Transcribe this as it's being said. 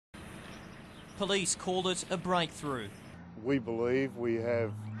Police called it a breakthrough. We believe we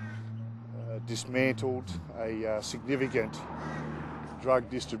have dismantled a significant drug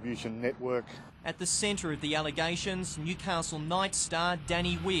distribution network. At the centre of the allegations, Newcastle Knights star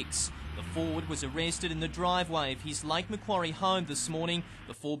Danny Wicks. The forward was arrested in the driveway of his Lake Macquarie home this morning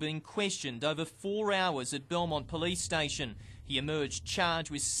before being questioned over 4 hours at Belmont Police Station. He emerged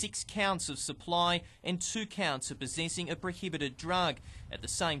charged with 6 counts of supply and 2 counts of possessing a prohibited drug. At the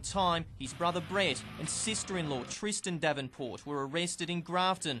same time, his brother Brett and sister-in-law Tristan Davenport were arrested in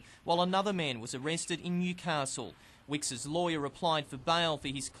Grafton, while another man was arrested in Newcastle. Wicks's lawyer applied for bail for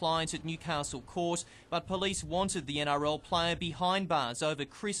his client at Newcastle Court, but police wanted the NRL player behind bars over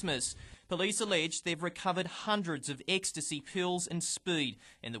Christmas. Police alleged they've recovered hundreds of ecstasy pills and speed,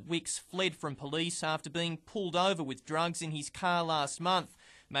 and that Wicks fled from police after being pulled over with drugs in his car last month.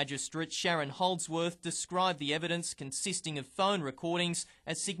 Magistrate Sharon Holdsworth described the evidence, consisting of phone recordings,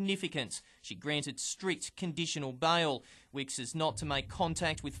 as significant. She granted strict conditional bail. Wicks is not to make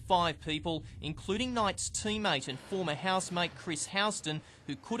contact with 5 people, including Knight's teammate and former housemate Chris Houston,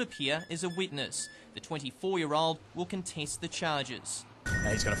 who could appear as a witness. The 24-year-old will contest the charges.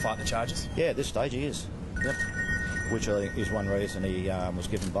 He's going to fight the charges? Yeah, at this stage he is. Yep. Which I think is one reason he was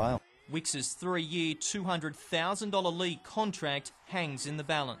given bail. Wicks's 3-year, $200,000 league contract hangs in the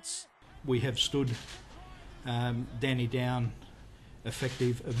balance. We have stood Danny down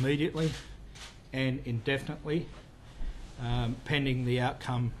effective immediately and indefinitely, pending the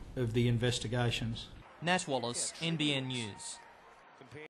outcome of the investigations. Nat Wallace, NBN News.